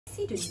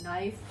See the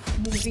knife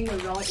moving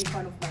around in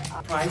front of my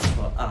eye. Price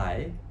per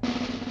eye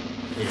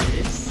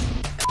is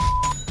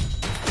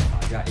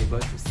you are able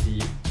to see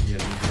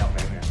clearly without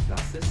wearing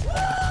glasses.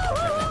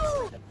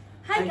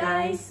 Hi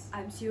guys,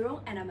 I'm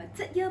Xiurong and I'm a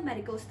third year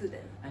medical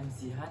student. I'm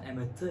Zihan, I'm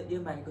a third year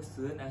medical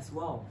student as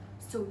well.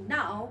 So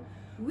now,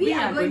 we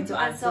are going to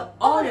answer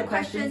all the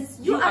questions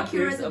you are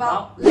curious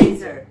about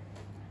laser.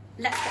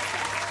 Let's get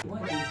started.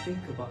 What do you think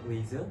about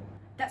laser?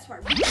 That's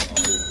what we do.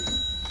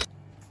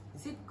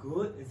 Is it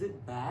good? Is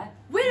it bad?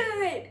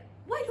 Wait!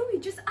 Why don't we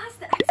just ask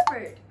the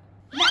expert?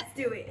 Let's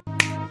do it!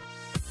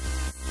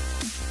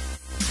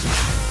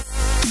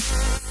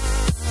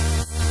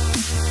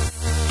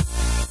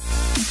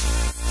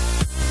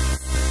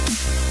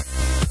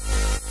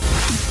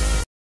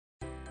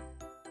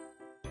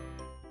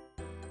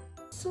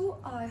 So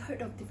I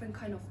heard of different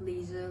kind of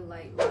laser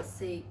like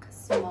Lasik,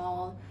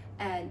 small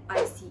and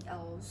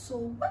ICL. So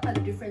what are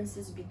the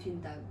differences between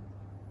them?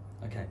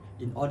 Okay,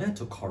 in order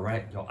to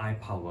correct your eye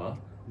power,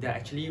 there are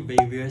actually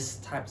various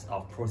types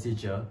of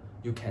procedure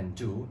you can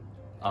do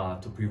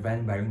to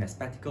prevent wearing the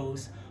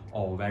spectacles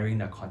or wearing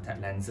the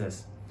contact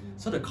lenses.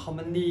 So the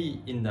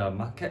commonly in the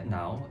market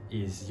now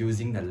is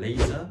using the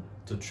laser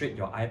to treat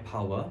your eye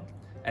power,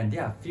 and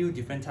there are a few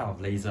different types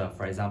of laser,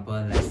 for example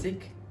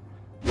Lasik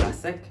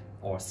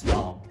or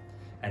smile.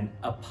 And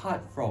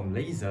apart from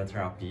laser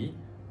therapy,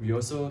 we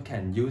also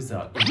can use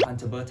an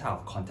implantable type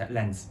of contact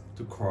lens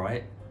to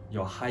correct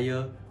your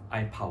higher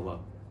eye power.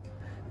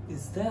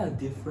 Is there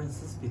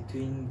differences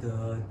between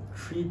the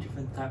three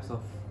different types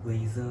of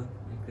laser,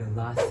 like the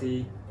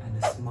Lasik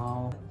and the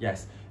smile?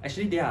 Yes,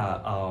 actually there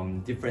are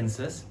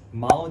differences,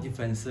 mild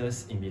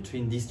differences in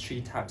between these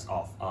three types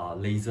of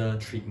laser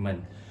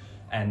treatment.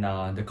 And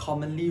the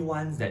commonly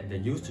ones that they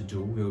used to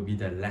do will be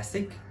the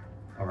Lasik.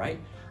 Alright,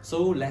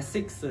 so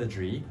Lasik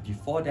surgery,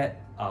 before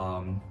that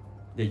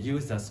they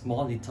use a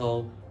small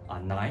little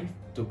knife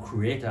to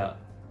create a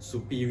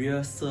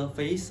superior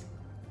surface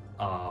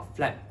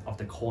flap of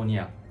the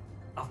cornea.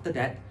 After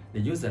that, they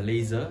use a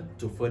laser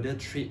to further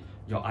treat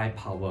your eye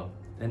power.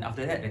 Then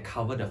after that, they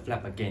cover the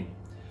flap again,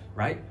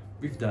 right?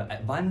 With the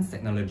advanced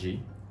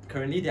technology,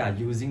 currently they are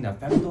using the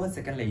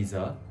femtosecond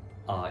laser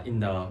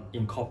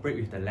incorporate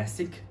with the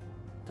Lasik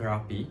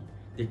therapy.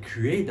 They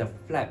create the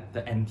flap,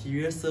 the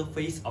anterior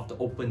surface of the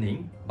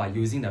opening by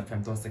using the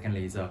femtosecond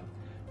laser.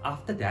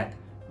 After that,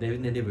 they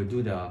will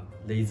do the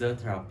laser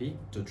therapy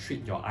to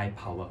treat your eye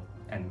power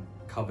and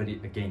cover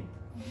it again.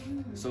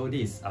 So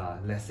this is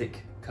Lasik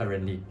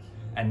currently.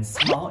 And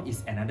smile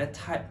is another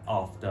type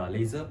of the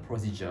laser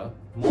procedure,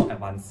 more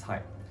advanced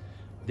type.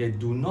 They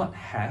do not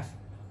have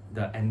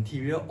the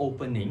anterior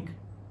opening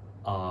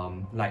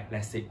like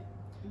Lasik.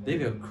 They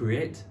will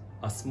create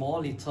a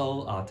small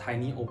little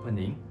tiny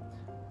opening,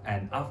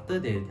 and after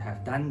they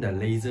have done the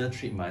laser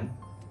treatment,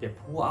 they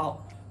pull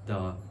out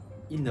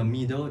in the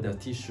middle the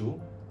tissue,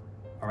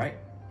 alright?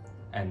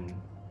 And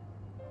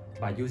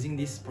by using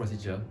this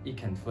procedure, it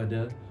can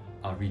further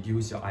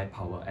reduce your eye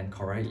power and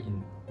correct it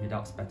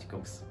without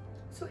spectacles.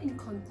 So in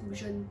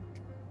conclusion,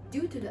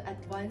 due to the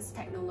advanced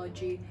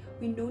technology,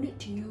 we no need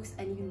to use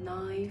any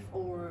knife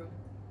or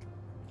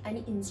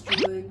any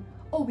instrument.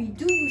 Oh, we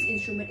do use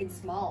instrument in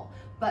small,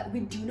 but we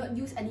do not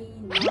use any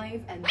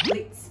knife and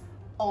blades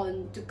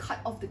to cut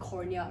off the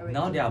cornea already.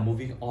 Now they are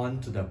moving on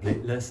to the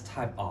bladeless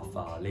type of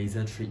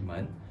laser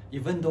treatment.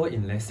 Even though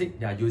in Lasik,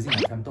 they are using a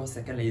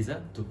femtosecond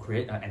laser to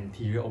create an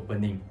anterior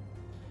opening.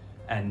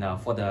 And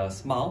for the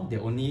smile, they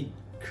only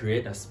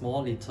create a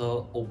small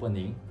little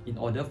opening in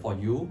order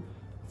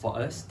for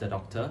us, the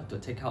doctor, to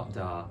take out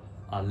the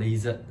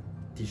laser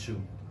tissue.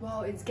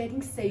 Wow, it's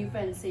getting safer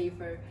and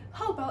safer.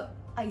 How about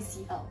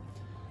ICL?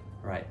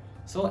 Right.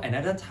 So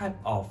another type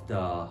of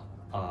the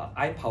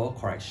eye power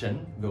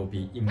correction will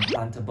be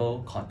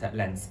implantable contact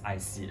lens,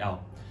 ICL.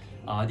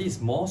 This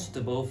is more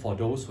suitable for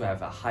those who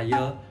have a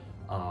higher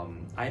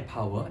eye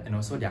power, and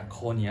also their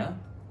cornea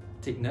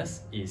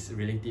thickness is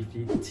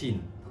relatively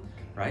thin,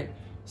 right?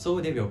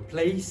 So they will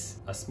place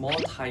a small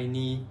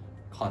tiny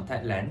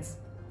contact lens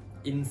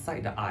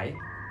inside the eye,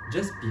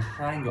 just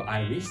behind your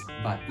iris,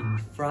 but in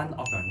front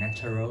of your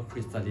natural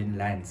crystalline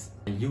lens.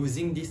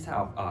 Using this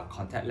type of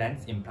contact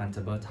lens,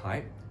 implantable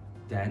type,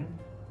 then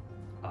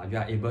you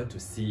are able to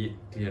see it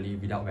clearly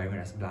without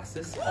wearing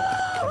glasses or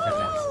contact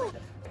lens.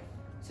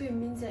 So it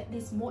means that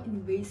it's more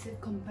invasive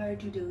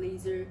compared to the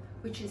laser,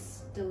 which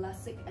is the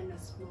Lasik and the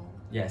small.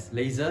 Yes,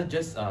 laser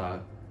just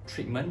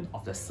treatment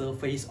of the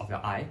surface of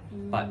your eye,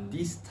 but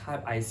this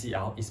type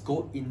ICL is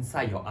go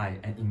inside your eye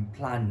and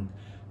implant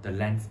the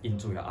lens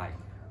into your eye.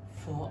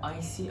 For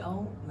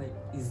ICL,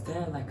 is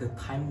there a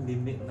time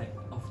limit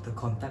of the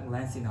contact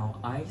lens in our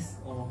eyes,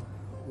 or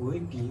will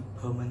it be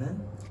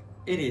permanent?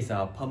 It is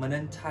a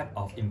permanent type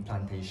of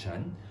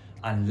implantation.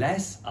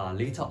 Unless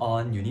later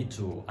on you need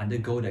to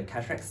undergo the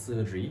cataract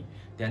surgery,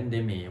 then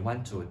they may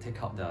want to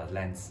take out the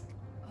lens.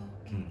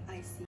 Okay,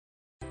 I see.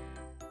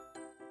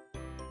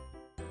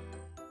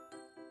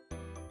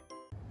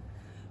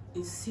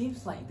 It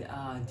seems like there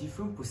are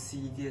different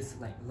procedures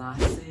like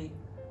Lasik,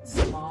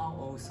 SMILE,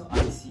 also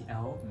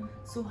ICL.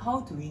 So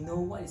how do we know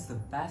what is the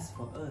best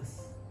for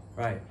us?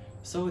 Right,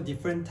 so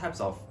different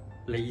types of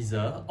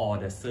laser or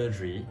the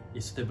surgery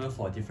is suitable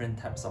for different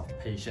types of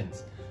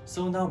patients.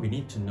 So now we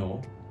need to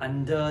know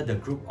under the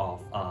group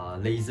of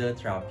laser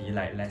therapy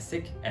like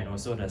Lasik and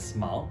also the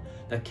SMILE,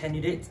 the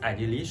candidates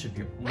ideally should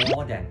be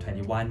more than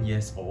 21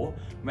 years old.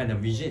 When the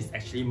vision is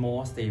actually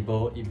more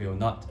stable, it will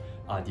not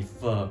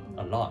differ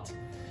a lot.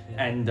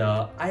 And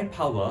the eye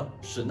power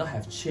should not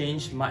have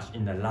changed much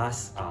in the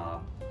last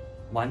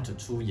 1 to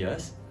 2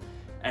 years.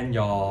 And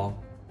your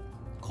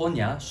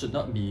cornea should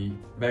not be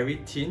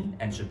very thin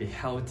and should be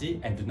healthy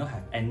and do not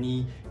have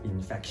any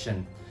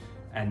infection.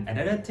 And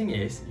another thing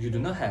is, you do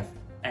not have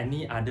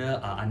any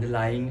other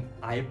underlying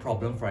eye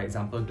problem, for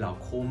example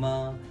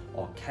glaucoma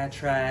or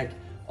cataract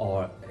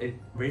or a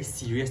very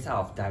serious type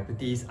of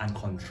diabetes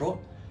uncontrolled,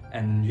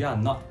 and you are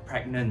not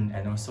pregnant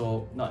and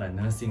also not a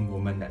nursing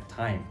woman that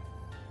time,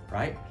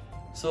 right?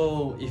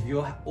 So if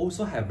you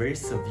also have very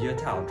severe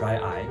type of dry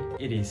eye,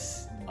 it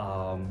is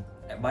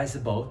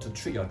advisable to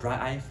treat your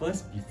dry eye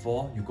first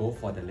before you go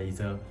for the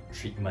laser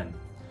treatment,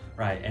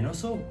 right? And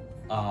also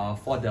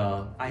for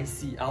the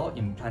ICL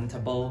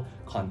implantable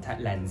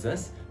contact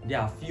lenses, there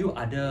are a few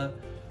other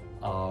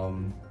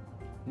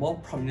more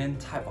prominent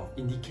type of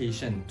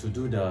indication to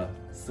do the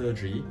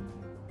surgery.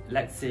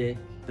 Let's say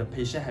the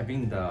patient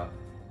having the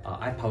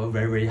eye power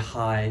very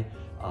high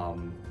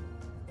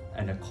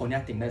and the cornea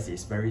thickness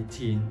is very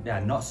thin, they are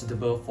not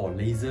suitable for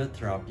laser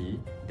therapy,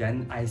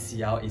 then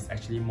ICL is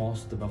actually more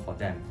suitable for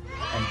them.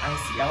 And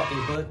ICL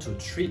able to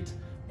treat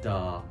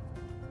the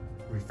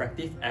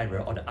refractive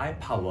error or the eye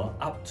power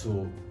up to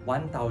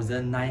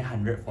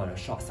 1900 for the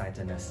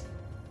short-sightedness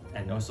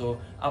and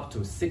also up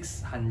to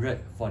 600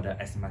 for the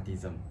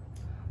astigmatism.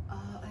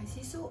 I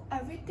see. So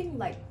everything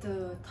like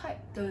the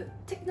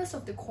thickness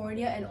of the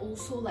cornea and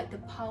also like the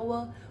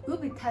power will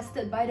be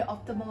tested by the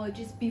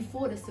ophthalmologist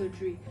before the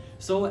surgery.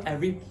 So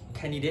every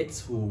candidate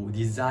who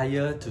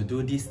desire to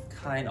do this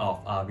kind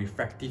of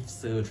refractive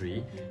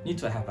surgery need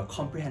to have a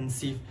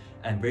comprehensive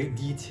and very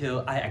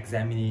detailed eye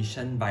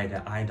examination by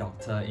the eye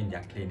doctor in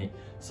their clinic,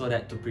 so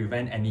that to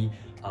prevent any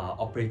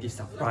operative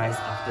surprise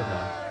after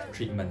the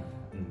treatment.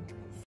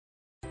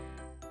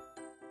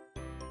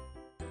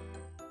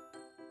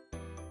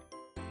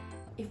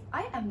 If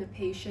I am the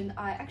patient,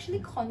 I actually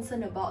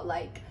concerned about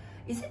like,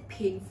 is it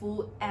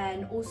painful,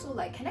 and also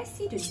like, can I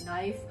see the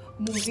knife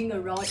moving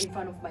around in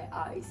front of my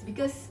eyes?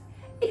 Because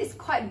it is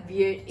quite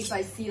weird if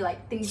I see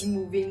like things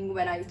moving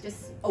when I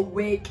just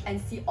awake and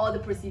see all the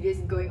procedures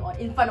going on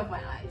in front of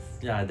my eyes.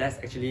 Yeah, that's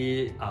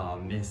actually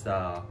is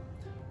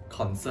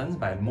concerned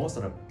by most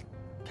of the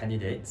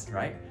candidates,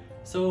 right?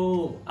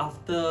 So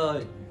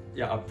after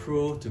you're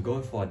approved to go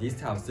for this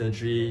type of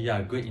surgery, you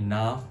are good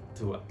enough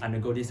to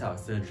undergo this type of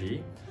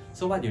surgery.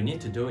 So what you need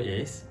to do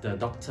is, the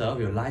doctor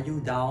will lie you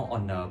down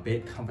on the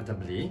bed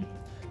comfortably,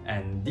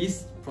 and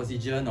this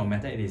procedure, no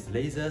matter it is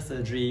laser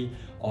surgery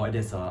or it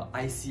is a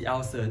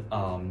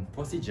ICL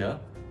procedure,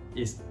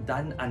 is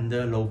done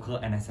under local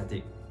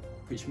anesthetic,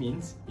 which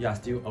means you are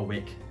still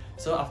awake.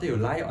 So after you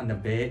lie on the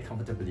bed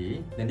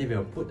comfortably, then they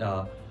will put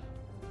a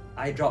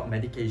eye drop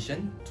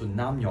medication to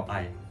numb your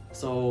eye.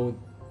 So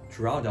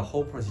throughout the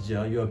whole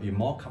procedure, you will be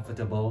more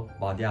comfortable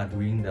while they are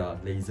doing the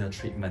laser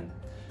treatment.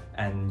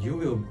 And you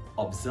will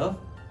observe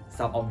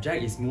some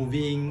object is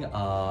moving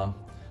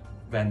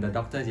when the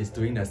doctor is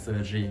doing the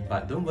surgery,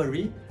 but don't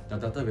worry, the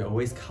doctor will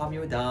always calm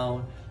you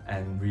down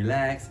and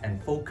relax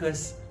and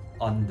focus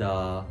on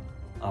the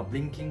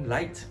blinking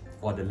light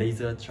for the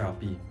laser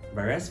therapy.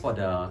 Whereas for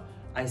the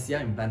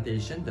ICL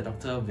implantation, the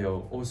doctor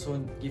will also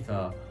give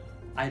a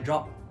eye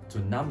drop to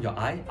numb your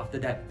eye. After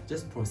that,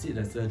 just proceed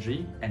the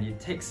surgery, and it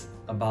takes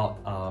about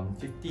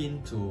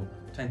 15 to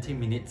 20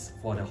 minutes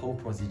for the whole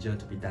procedure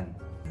to be done.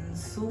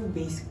 So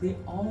basically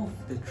all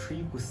of the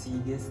 3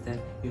 procedures that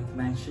you've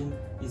mentioned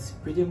is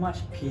pretty much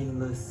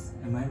painless,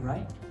 am I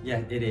right?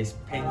 Yeah, it is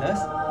painless,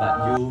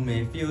 but you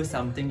may feel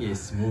something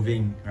is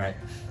moving, right?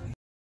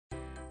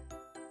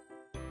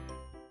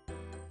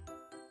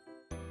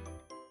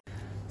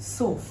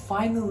 So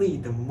finally,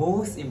 the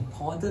most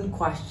important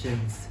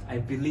questions. I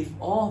believe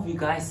all of you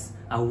guys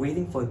are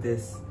waiting for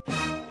this.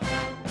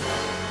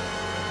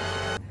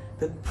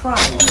 The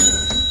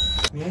price.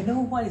 May I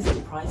know what is the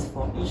price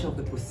for each of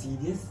the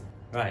procedures?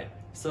 Right,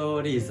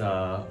 so this is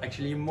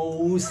actually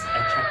most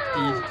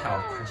attractive type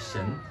of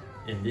question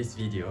in this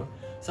video.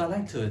 So I'd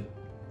like to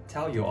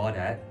tell you all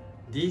that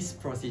this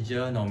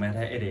procedure, no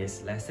matter it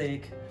is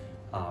Lasik,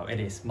 it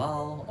is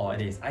SMILE or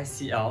it is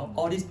ICL,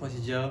 all these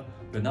procedure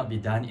will not be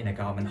done in a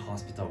government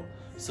hospital.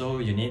 So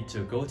you need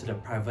to go to the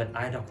private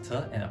eye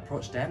doctor and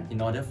approach them in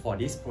order for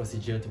this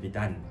procedure to be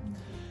done.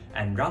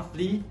 And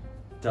roughly,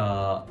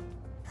 the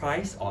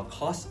price or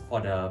cost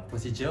for the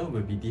procedure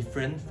will be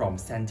different from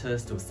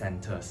centers to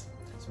centers.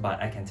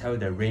 But I can tell you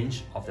the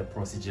range of the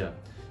procedure.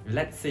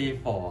 Let's say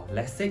for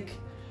Lasik,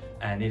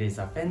 and it is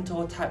a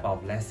femto type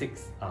of Lasik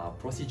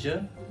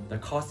procedure, the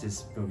cost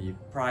will be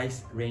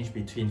price range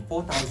between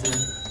 4,000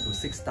 to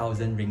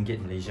 6,000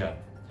 ringgit Malaysia,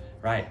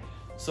 right?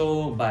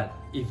 So, but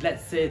if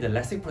let's say the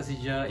Lasik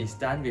procedure is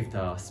done with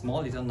the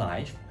small little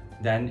knife,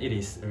 then it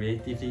is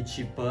relatively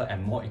cheaper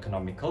and more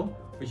economical,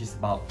 which is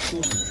about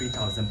 2,000 to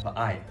 3,000 per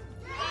eye.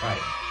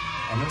 Right.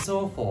 And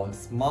also for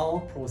small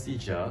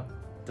procedure,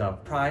 the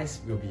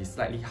price will be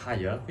slightly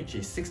higher, which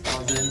is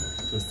 6,000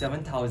 to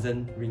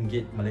 7,000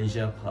 ringgit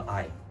Malaysia per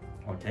eye.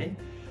 Okay.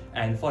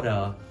 And for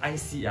the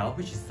ICL,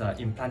 which is the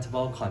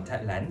implantable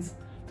contact lens,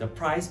 the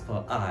price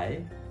per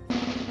eye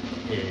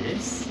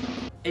is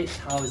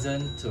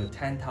 8,000 to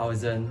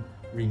 10,000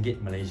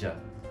 ringgit Malaysia.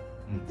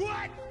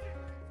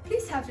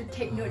 Please have to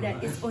take note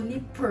that it's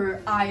only per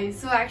eye,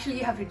 so actually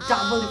you have to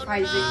double the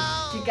pricing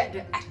to get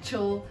the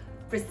actual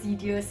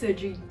procedure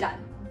surgery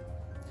done.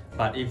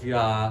 But if you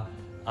are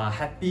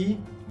happy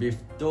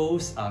with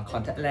those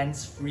contact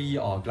lens free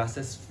or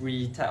glasses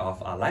free type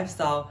of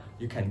lifestyle,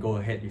 you can go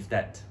ahead with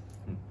that.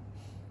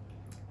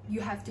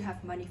 You have to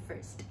have money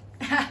first.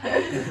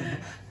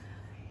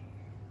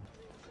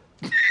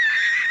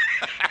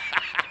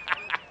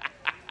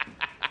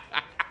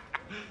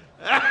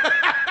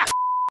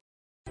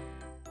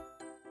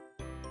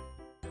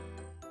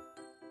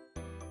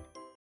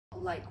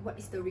 Like, what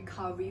is the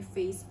recovery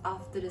phase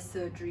after the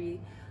surgery?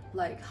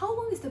 Like, how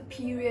long is the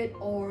period,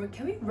 or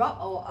can we rub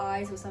our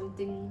eyes or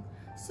something?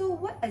 So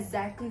what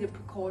exactly the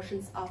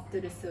precautions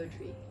after the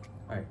surgery?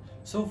 Right.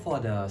 So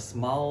for the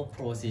smile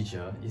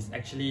procedure, it's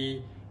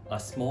actually a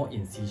small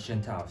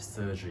incision type of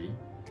surgery.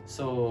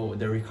 So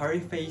the recovery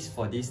phase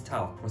for this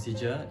type of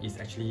procedure is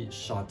actually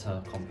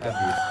shorter compared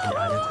with the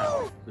other type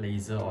of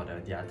laser or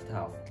the other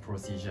type of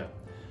procedure.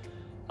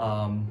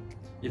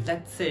 If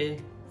let's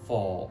say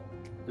for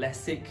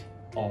Lasik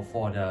or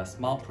for the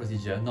smile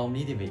procedure,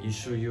 normally they will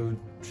issue you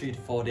 3 to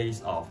 4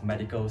 days of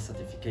medical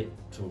certificate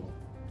to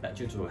let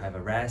you to have a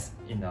rest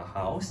in the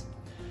house.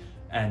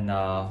 And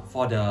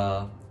for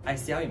the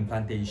ICL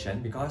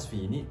implantation, because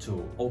we need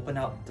to open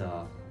up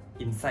the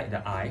inside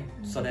the eye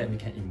so that we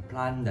can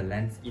implant the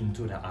lens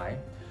into the eye.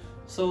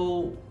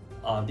 So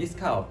this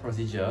kind of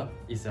procedure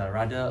is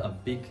rather a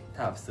big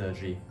type of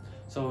surgery.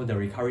 So the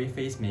recovery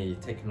phase may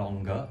take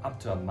longer,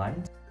 up to a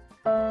month.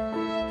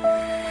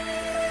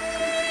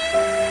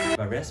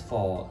 Whereas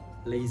for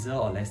laser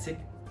or Lasik,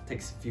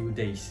 takes few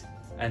days.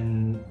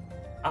 And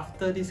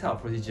after this kind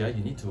of procedure,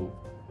 you need to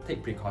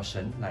take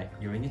precaution, like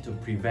you need to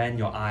prevent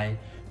your eye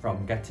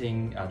from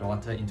getting the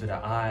water into the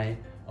eye,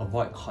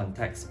 avoid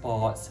contact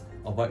spots,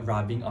 avoid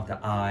rubbing of the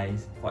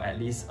eyes for at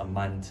least a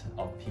month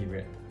of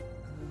period.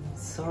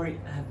 Sorry,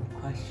 I have a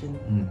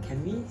question.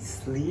 Can we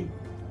sleep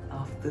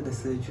after the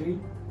surgery?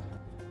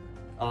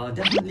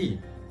 Definitely.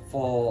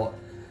 For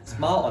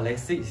smile or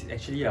Lasik, it's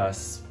actually a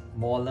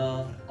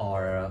smaller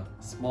or a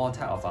small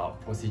type of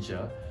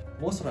procedure.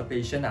 Most of the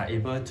patients are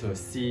able to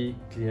see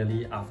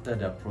clearly after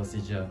the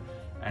procedure,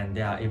 and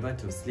they are able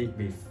to sleep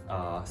with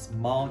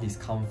small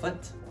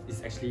discomfort.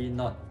 It's actually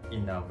not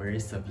in a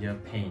very severe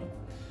pain.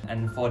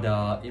 And for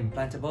the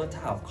implantable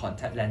type of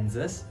contact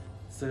lenses,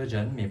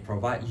 surgeon may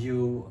provide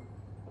you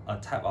a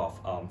type of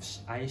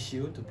eye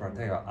shield to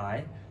protect your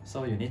eye.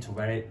 So you need to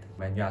wear it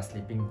when you are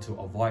sleeping to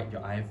avoid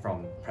your eye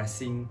from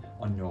pressing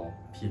on your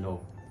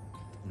pillow.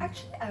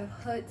 Actually, I've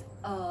heard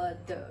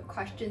the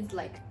questions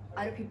like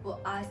other people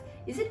ask,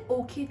 is it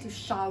okay to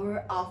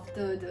shower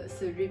after the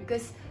surgery?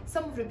 Because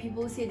some of the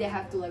people say they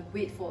have to like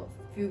wait for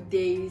a few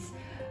days,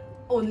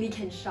 only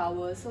can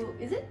shower. So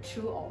is it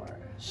true or?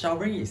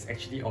 Showering is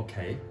actually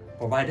okay,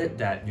 provided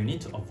that you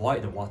need to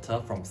avoid the water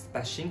from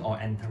splashing or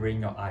entering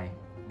your eye.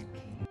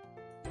 Okay.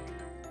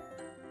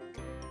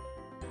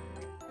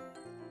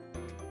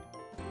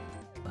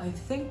 I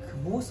think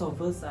most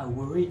of us are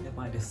worried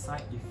about the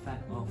side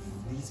effect of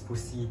these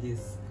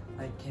procedures.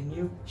 Like, can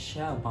you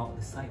share about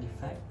the side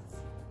effects?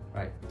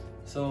 Right.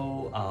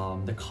 So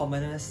the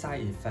commonest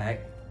side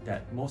effect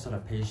that most of the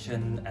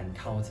patients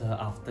encounter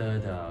after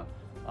the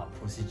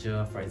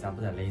procedure, for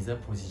example the laser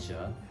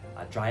procedure,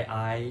 are dry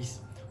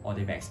eyes, or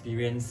they may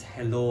experience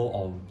halo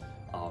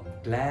or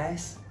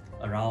glass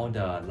around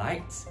the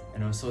lights,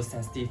 and also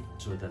sensitive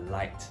to the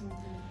light.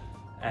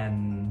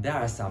 And there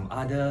are some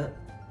other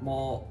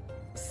more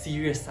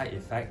serious side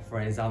effect.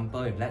 For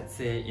example, if let's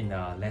say in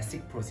a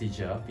Lasik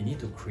procedure, we need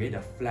to create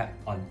a flap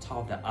on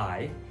top of the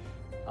eye,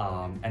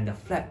 and the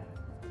flap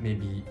may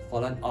be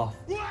fallen off.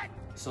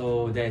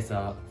 So there is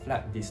a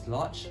flap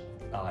dislodge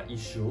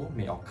issue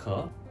may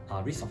occur,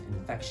 risk of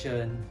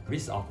infection,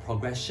 risk of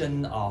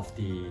progression of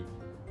the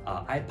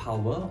eye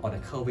power or the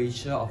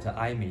curvature of the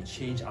eye may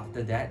change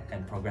after that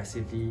and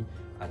progressively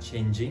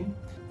changing.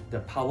 The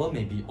power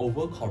may be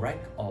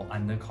overcorrect or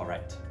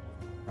undercorrect.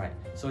 Right,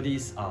 so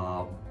this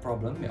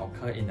problem may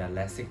occur in a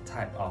Lasik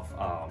type of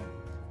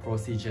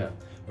procedure.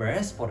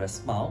 Whereas for the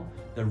smile,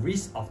 the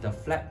risk of the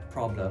flap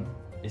problem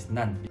is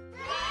none,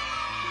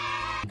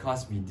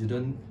 because we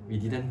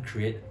didn't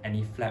create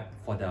any flap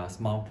for the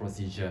smile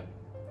procedure.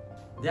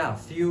 There are a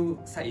few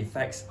side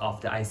effects of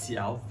the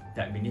ICL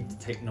that we need to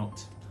take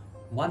note.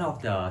 One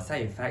of the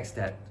side effects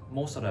that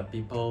some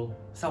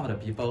of the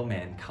people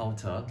may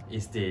encounter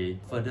is the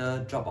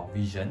further drop of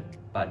vision,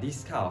 but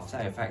this kind of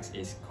side effects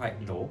is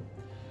quite low.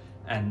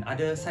 And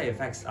other side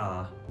effects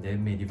are they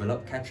may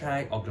develop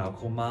cataract or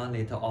glaucoma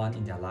later on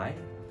in their life.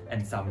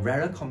 And some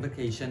rarer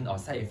complications or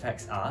side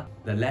effects are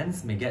the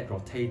lens may get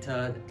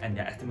rotated and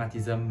their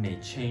astigmatism may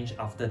change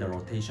after the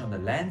rotation of the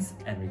lens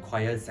and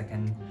require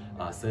second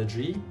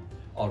surgery,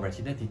 or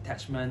retinal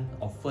detachment,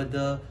 or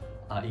further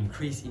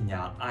increase in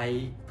their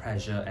eye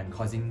pressure and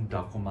causing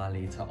glaucoma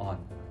later on.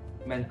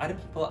 When other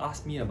people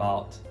ask me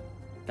about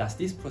does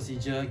this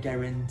procedure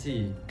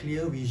guarantee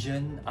clear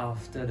vision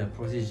after the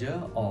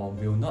procedure or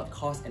will not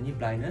cause any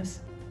blindness,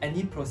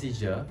 any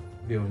procedure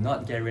will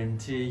not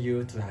guarantee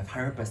you to have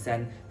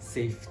 100%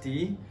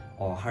 safety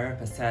or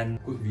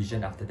 100% good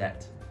vision after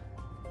that.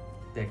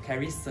 They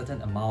carry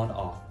certain amount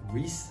of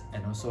risk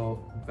and also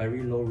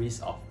very low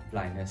risk of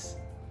blindness.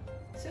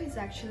 So it's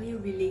actually a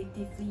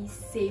relatively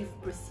safe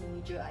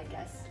procedure, I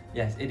guess.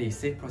 Yes, it is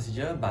safe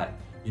procedure, but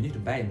you need to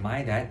bear in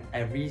mind that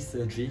every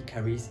surgery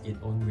carries its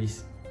own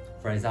risk.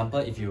 For example,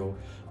 if you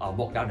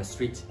walk down the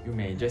street, you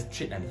may just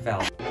trip and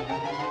fall.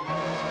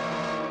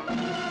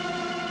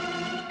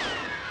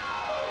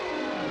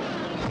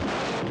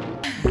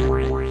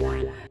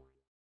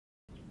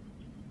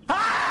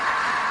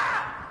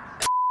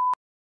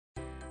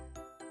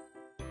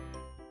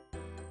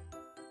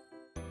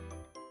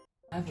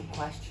 I have a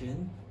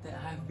question that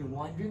I have been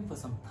wondering for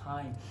some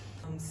time.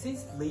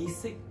 Since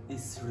LASIK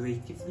is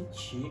relatively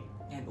cheap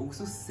and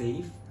also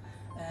safe,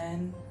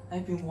 and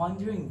I've been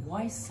wondering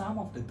why some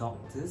of the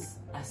doctors,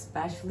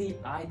 especially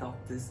eye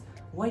doctors,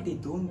 why they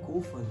don't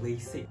go for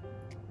LASIK.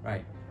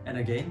 Right, and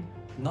again,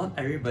 not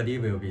everybody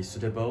will be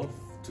suitable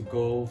to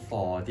go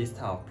for this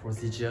type of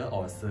procedure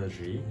or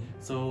surgery.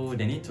 So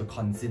they need to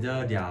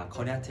consider their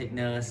cornea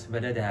thickness,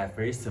 whether they have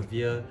very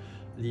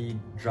severely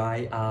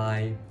dry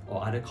eye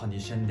or other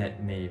condition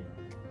that may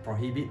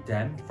prohibit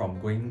them from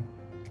going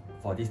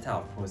for this type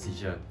of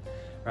procedure.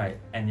 Right,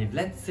 and if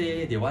let's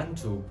say they want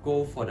to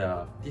go for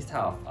this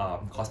type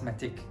of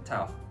cosmetic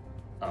type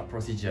of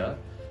procedure,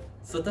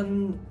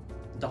 certain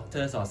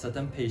doctors or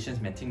certain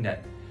patients may think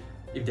that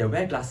if they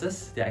wear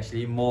glasses, they're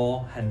actually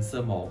more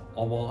handsome or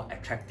more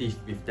attractive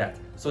with that.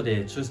 So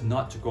they choose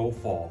not to go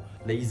for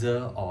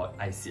laser or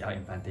ICL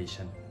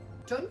implantation.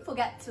 Don't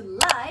forget to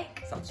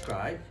like,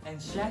 Subscribe, And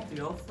share to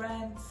your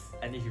friends.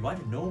 and if you want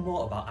to know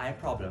more about eye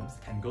problems,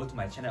 can go to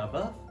my channel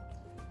above.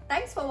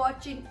 Thanks for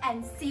watching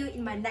and see you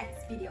in my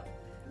next video.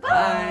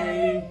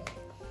 Bye!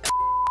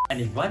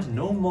 And if you want to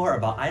know more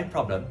about eye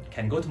problem,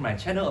 can go to my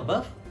channel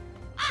above.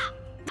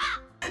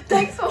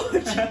 Thanks for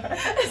watching.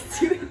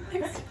 See you in the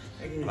next.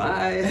 Okay.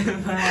 Bye!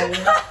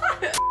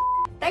 Bye.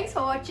 Thanks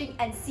for watching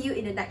and see you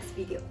in the next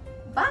video.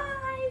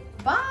 Bye.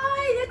 Bye.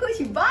 要过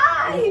去 bye.